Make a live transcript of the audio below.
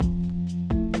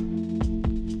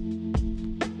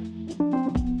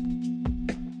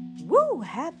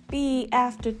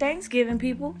after Thanksgiving,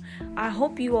 people. I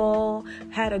hope you all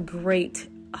had a great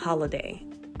holiday.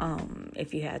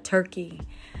 If you had turkey,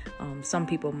 some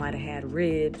people might have had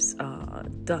ribs,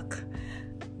 duck,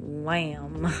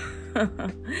 lamb,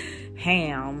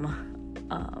 ham,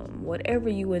 whatever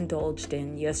you indulged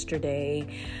in yesterday.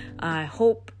 I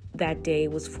hope that day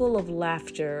was full of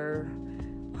laughter,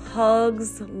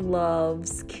 hugs,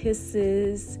 loves,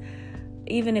 kisses,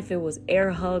 even if it was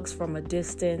air hugs from a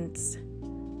distance.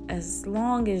 As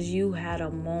long as you had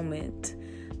a moment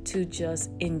to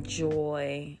just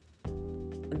enjoy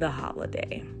the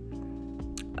holiday.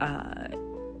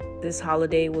 This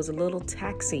holiday was a little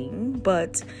taxing,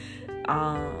 but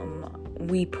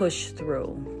we pushed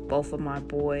through. Both of my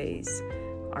boys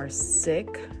are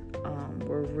sick.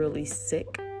 We're really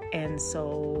sick. And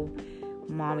so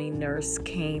mommy nurse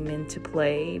came into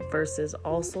play versus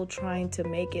also trying to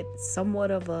make it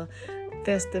somewhat of a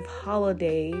festive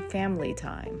holiday family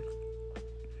time.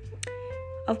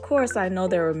 Of course, I know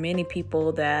there were many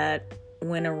people that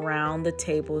went around the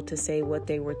table to say what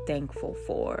they were thankful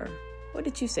for. What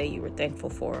did you say you were thankful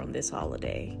for on this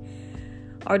holiday?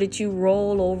 Or did you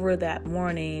roll over that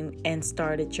morning and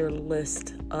started your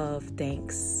list of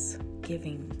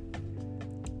Thanksgiving?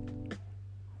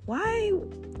 Why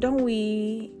don't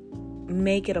we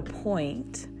make it a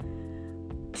point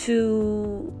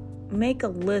to make a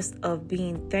list of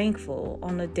being thankful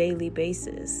on a daily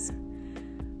basis?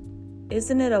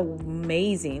 Isn't it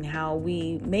amazing how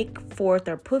we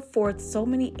put forth so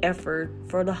many effort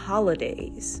for the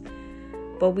holidays,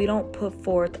 but we don't put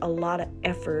forth a lot of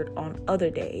effort on other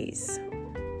days?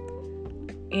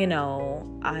 You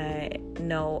know, I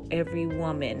know every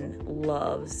woman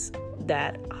loves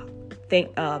that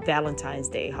Valentine's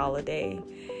Day holiday,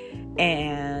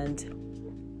 and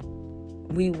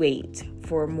we wait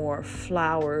for more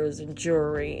flowers and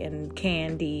jewelry and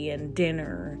candy and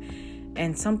dinner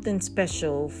and something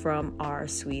special from our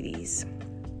sweeties.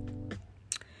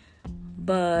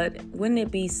 But wouldn't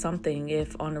it be something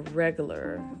if on a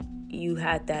regular you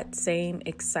had that same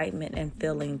excitement and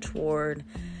feeling toward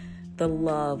the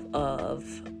love of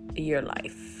your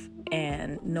life,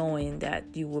 and knowing that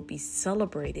you will be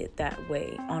celebrated that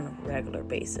way on a regular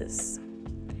basis?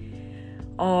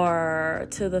 Or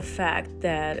to the fact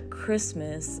that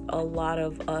Christmas, a lot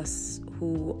of us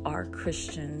who are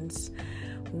Christians,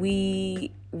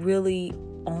 we really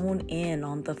own in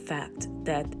on the fact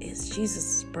that it's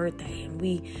Jesus' birthday and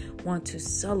we want to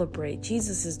celebrate.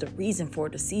 Jesus is the reason for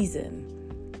the season.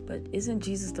 But isn't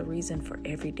Jesus the reason for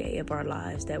every day of our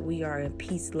lives, that we are in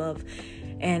peace, love,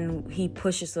 and he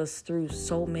pushes us through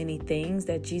so many things,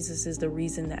 that Jesus is the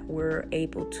reason that we're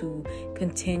able to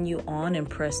continue on and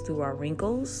press through our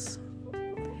wrinkles?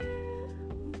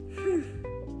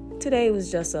 Today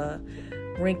was just a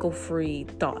wrinkle-free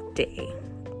thought day,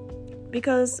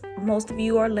 because most of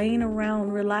you are laying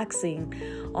around relaxing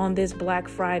on this Black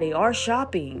Friday, or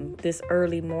shopping this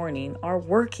early morning, or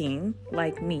working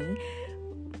like me.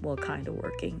 Well, kind of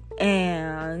working.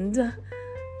 And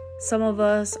some of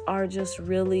us are just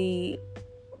really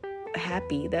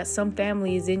happy that some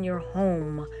family is in your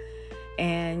home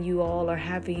and you all are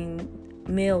having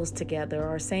meals together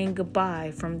or saying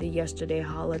goodbye from the yesterday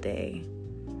holiday.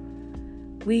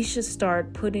 We should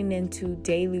start putting into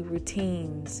daily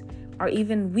routines, or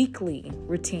even weekly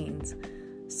routines,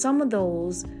 some of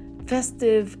those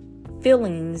festive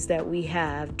feelings that we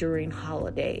have during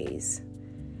holidays.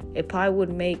 It probably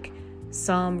would make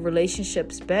some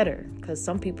relationships better, because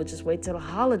some people just wait till the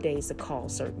holidays to call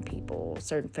certain people,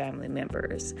 certain family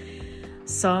members.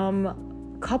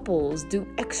 Some couples do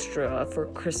extra for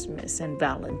Christmas and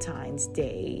Valentine's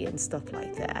Day and stuff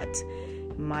like that.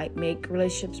 It might make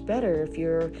relationships better if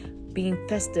you're being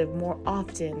festive more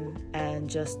often and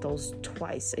just those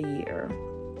twice a year.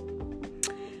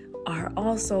 Or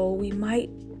also, we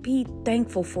might be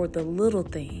thankful for the little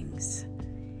things.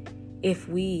 If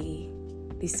we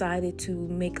decided to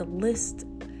make a list,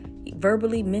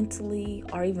 verbally, mentally,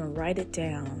 or even write it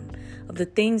down, of the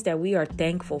things that we are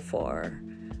thankful for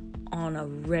on a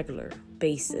regular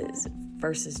basis,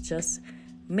 versus just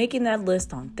making that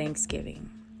list on Thanksgiving.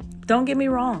 Don't get me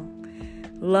wrong.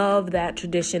 Love that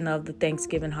tradition of the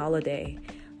Thanksgiving holiday.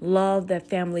 Love that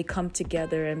family come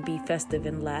together and be festive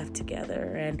and laugh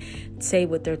together and say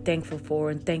what they're thankful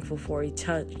for, and thankful for each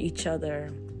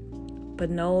other. But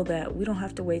know that we don't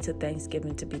have to wait till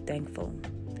Thanksgiving to be thankful.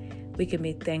 We can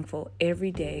be thankful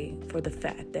every day for the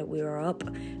fact that we are up,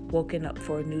 woken up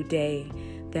for a new day,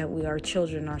 that our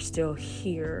children are still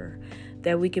here,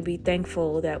 that we can be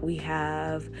thankful that we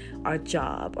have our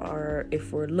job, or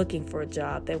if we're looking for a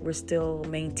job, that we're still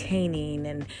maintaining,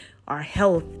 and our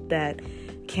health that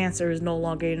cancer is no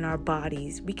longer in our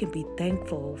bodies. We can be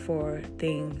thankful for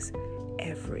things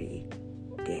every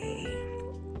day.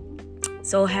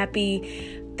 So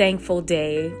happy Thankful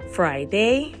Day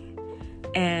Friday.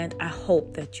 And I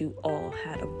hope that you all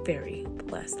had a very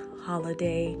blessed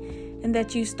holiday and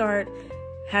that you start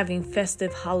having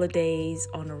festive holidays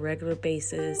on a regular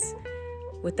basis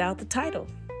without the title.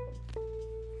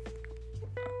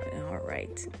 All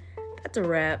right. That's a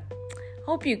wrap.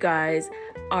 Hope you guys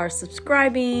are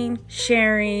subscribing,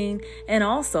 sharing, and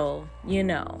also,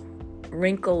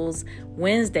 Wrinkles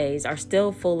Wednesdays are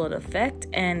still full of effect.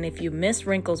 And if you missed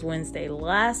Wrinkles Wednesday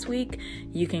last week,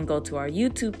 you can go to our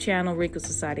YouTube channel, Wrinkles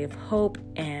Society of Hope,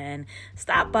 and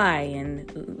stop by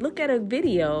and look at a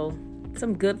video,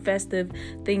 some good festive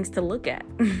things to look at.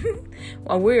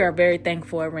 Well, we are very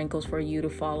thankful at Wrinkles for you to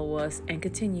follow us and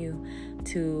continue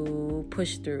to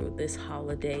push through this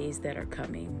holidays that are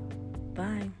coming.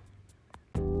 Bye.